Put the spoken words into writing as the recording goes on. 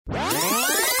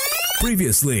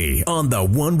Previously on the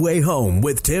One Way Home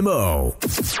with Tim O.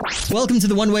 Welcome to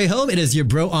the One Way Home. It is your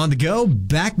bro on the go,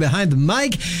 back behind the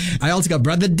mic. I also got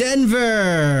brother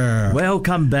Denver.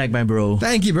 Welcome back, my bro.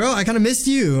 Thank you, bro. I kind of missed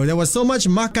you. There was so much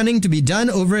makaning to be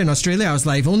done over in Australia. I was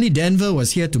like, if only Denver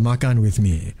was here to makan with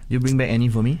me. You bring back any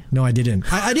for me? No, I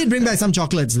didn't. I did bring back some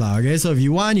chocolates, lah. Okay, so if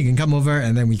you want, you can come over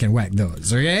and then we can whack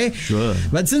those. Okay? Sure.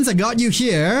 But since I got you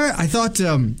here, I thought,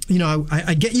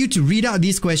 I get you to read out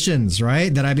these questions,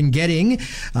 right, that I've been getting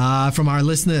from our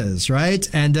listeners, right?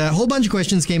 And a whole bunch of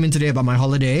questions came in today about my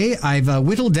holiday. I've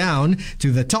whittled down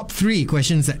to the top 3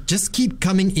 questions that just keep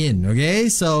coming in, okay?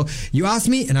 So you ask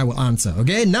me and I will answer,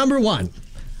 okay? Number 1.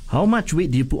 How much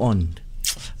weight do you put on?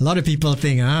 A lot of people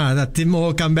think, that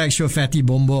Timo come back, show fatty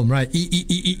boom boom, right?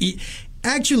 Eat.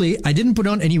 Actually, I didn't put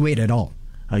on any weight at all.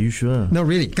 Are you sure? No,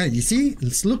 really. You see,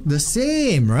 let's look the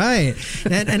same, right?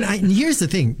 And here's the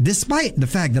thing. Despite the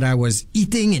fact that I was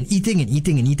eating, I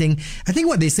think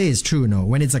what they say is true, no?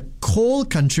 When it's a cold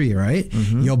country, right?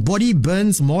 Mm-hmm. Your body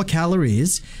burns more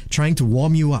calories trying to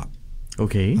warm you up.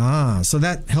 Okay. So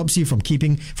that helps you from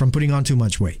putting on too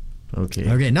much weight.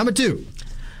 Okay, number 2.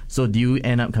 So do you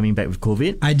end up coming back with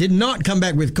COVID? I did not come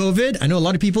back with COVID. I know a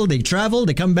lot of people, they travel,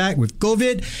 they come back with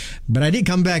COVID, but I did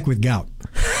come back with gout.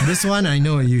 This one, I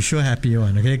know you sure happy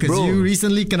on, okay? Because you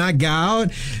recently kena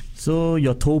gout. So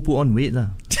your toe put on weight lah.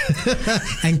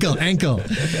 Ankle.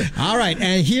 All right,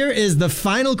 and here is the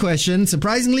final question.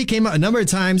 Surprisingly came out a number of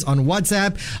times on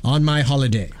WhatsApp on my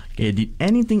holiday. Okay, did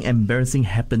anything embarrassing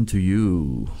happen to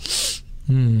you?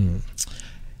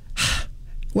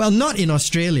 Well, not in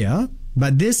Australia.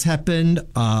 But this happened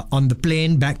on the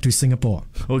plane back to Singapore.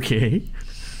 Okay.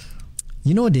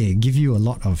 You know they give you a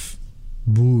lot of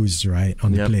booze, right,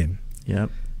 on the plane.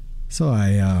 Yep. So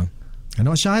I'm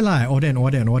not shy lah. I order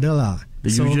lah. The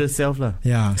usual self lah.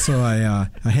 Yeah. So I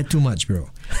had too much, bro,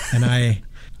 and I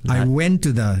went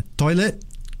to the toilet.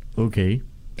 Okay.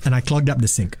 And I clogged up the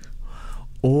sink.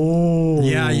 Oh.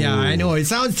 Yeah, I know. It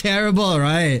sounds terrible,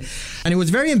 right? And it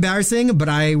was very embarrassing, but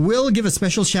I will give a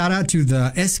special shout out to the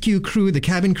SQ crew, the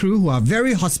cabin crew, who are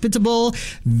very hospitable,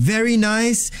 very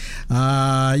nice.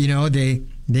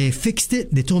 They fixed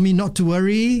it. They told me not to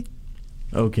worry.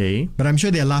 Okay. But I'm sure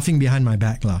they're laughing behind my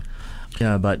back, lah.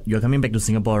 Yeah, but you're coming back to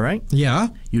Singapore, right? Yeah.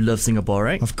 You love Singapore,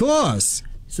 right? Of course.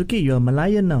 It's okay, you're a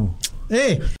Malayan now.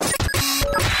 Hey.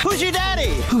 Who's your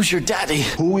daddy? Who's your daddy?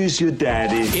 Who is your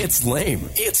daddy? It's lame.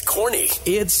 It's corny.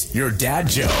 It's your dad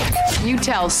joke. You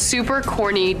tell super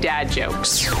corny dad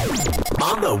jokes.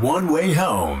 On the One Way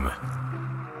Home.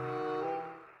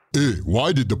 Hey,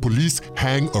 why did the police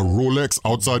hang a Rolex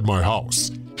outside my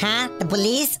house? Huh? The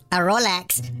police? A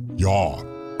Rolex? Yeah.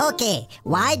 Okay,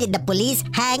 why did the police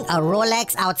hang a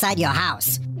Rolex outside your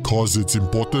house? 'Cause it's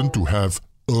important to have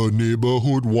a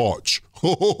neighborhood watch.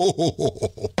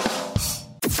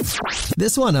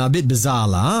 This one a bit bizarre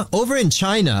lah. Over in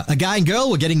China, a guy and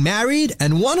girl were getting married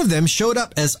and one of them showed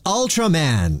up as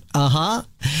Ultraman.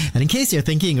 And in case you're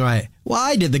thinking, right,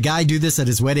 why did the guy do this at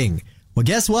his wedding? Well,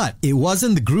 guess what? It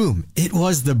wasn't the groom. It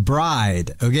was the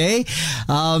bride, okay?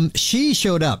 She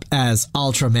showed up as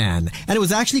Ultraman. And it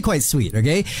was actually quite sweet,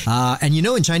 okay? And you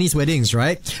know in Chinese weddings,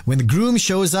 right? When the groom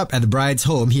shows up at the bride's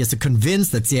home, he has to convince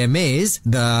the CMAs,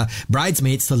 the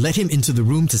bridesmaids, to let him into the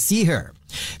room to see her.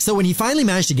 So when he finally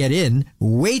managed to get in,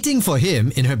 waiting for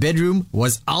him in her bedroom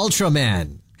was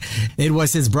Ultraman. It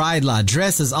was his bride lah,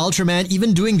 dressed as Ultraman,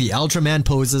 even doing the Ultraman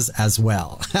poses as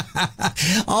well.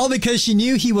 All because she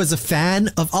knew he was a fan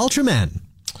of Ultraman.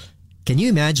 Can you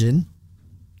imagine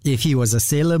if he was a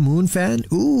Sailor Moon fan?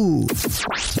 Ooh.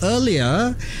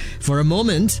 Earlier, for a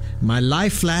moment, my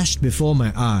life flashed before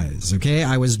my eyes, okay?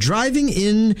 I was driving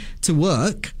in to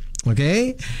work,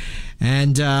 okay?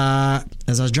 And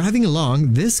as I was driving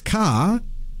along, this car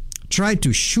tried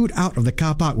to shoot out of the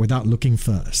car park without looking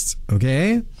first,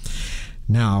 okay?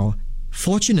 Now,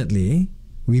 fortunately,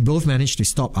 we both managed to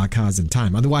stop our cars in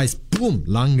time. Otherwise, boom,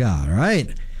 langgar,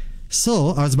 right?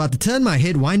 So, I was about to turn my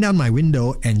head, wind down my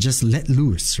window, and just let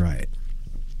loose, right?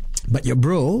 But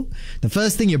the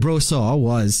first thing your bro saw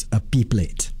was a P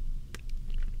plate.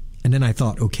 And then I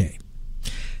thought, okay,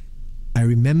 I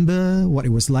remember what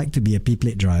it was like to be a P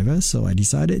plate driver, so I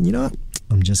decided, you know what,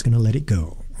 I'm just going to let it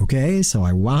go. Okay, so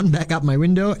I wound back up my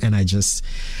window and I just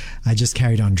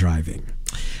carried on driving.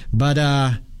 But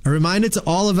a reminder to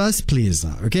all of us, please,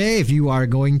 okay, if you are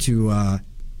going to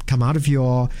come out of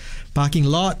your parking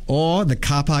lot or the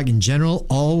car park in general,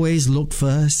 always look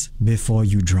first before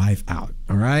you drive out,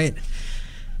 all right?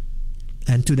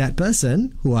 And to that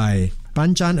person who I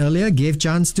panchan earlier, gave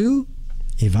chance to,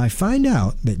 if I find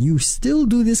out that you still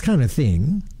do this kind of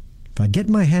thing, if I get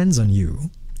my hands on you,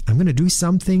 I'm going to do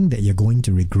something that you're going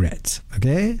to regret,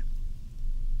 okay?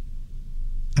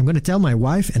 I'm going to tell my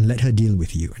wife and let her deal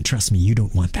with you. And trust me, you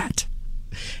don't want that.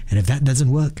 And if that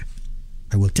doesn't work,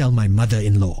 I will tell my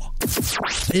mother-in-law.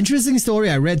 Interesting story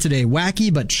I read today,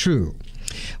 wacky but true.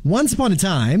 Once upon a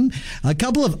time, a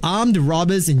couple of armed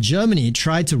robbers in Germany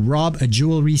tried to rob a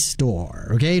jewelry store.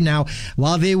 Okay, now,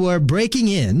 while they were breaking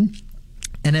in,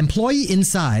 an employee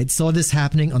inside saw this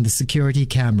happening on the security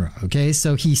camera. Okay,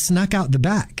 so he snuck out the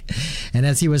back. And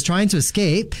as he was trying to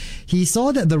escape, he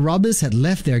saw that the robbers had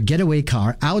left their getaway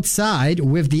car outside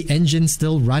with the engine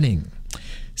still running.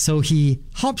 So he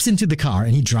hops into the car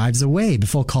and he drives away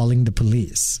before calling the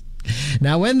police.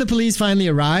 Now, when the police finally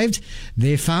arrived,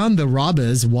 they found the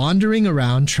robbers wandering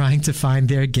around trying to find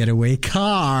their getaway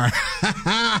car.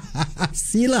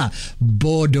 Sila,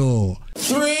 Bodo.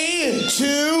 3,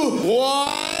 2, 1.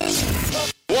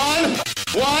 1.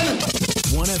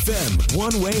 1FM,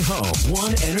 one way home,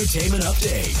 one entertainment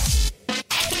update.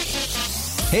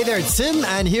 Hey there, it's Tim,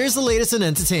 and here's the latest in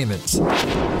entertainment.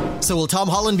 So will Tom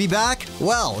Holland be back?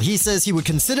 Well, he says he would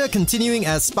consider continuing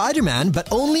as Spider-Man,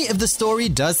 but only if the story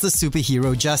does the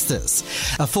superhero justice.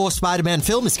 A fourth Spider-Man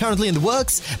film is currently in the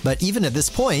works, but even at this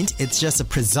point, it's just a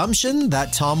presumption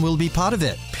that Tom will be part of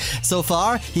it. So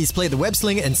far, he's played the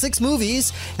web-slinger in 6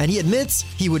 movies, and he admits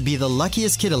he would be the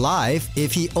luckiest kid alive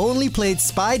if he only played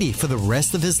Spidey for the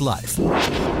rest of his life.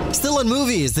 Still on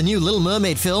movies, the new Little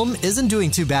Mermaid film isn't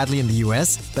doing too badly in the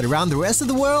US, but around the rest of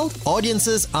the world,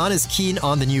 audiences aren't as keen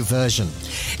on the new version.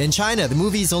 In China, the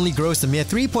movie's only grossed a mere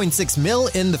 3.6 mil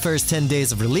in the first 10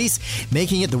 days of release,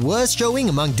 making it the worst showing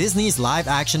among Disney's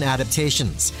live-action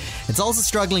adaptations. It's also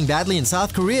struggling badly in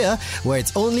South Korea, where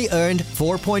it's only earned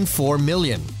 4.4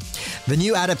 million. The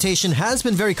new adaptation has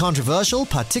been very controversial,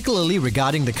 particularly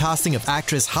regarding the casting of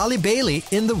actress Halle Bailey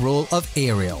in the role of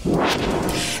Ariel.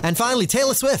 And finally,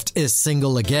 Taylor Swift is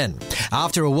single again.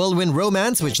 After a whirlwind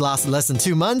romance which lasted less than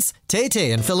 2 months,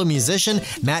 Tay-Tay and fellow musician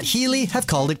Matt Healy have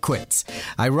called it quits.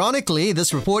 Ironically,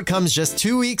 this report comes just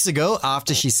 2 weeks ago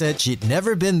after she said she'd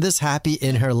never been this happy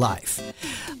in her life.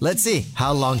 Let's see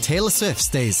how long Taylor Swift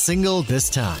stays single this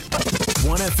time.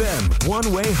 1FM,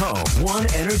 one way home, one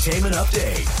entertainment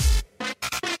update.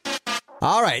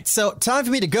 All right, so time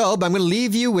for me to go, but I'm going to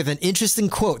leave you with an interesting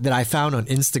quote that I found on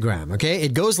Instagram, okay?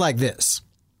 It goes like this.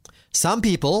 Some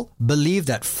people believe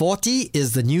that 40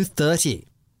 is the new 30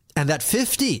 and that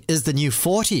 50 is the new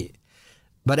 40.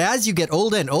 But as you get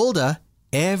older and older,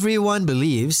 everyone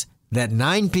believes that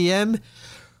 9 p.m.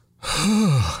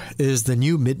 is the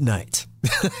new midnight.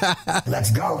 Let's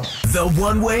go. The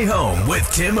One Way Home with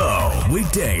Tim O.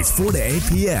 Weekdays 4 to 8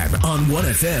 p.m. on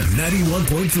 1FM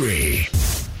 91.3.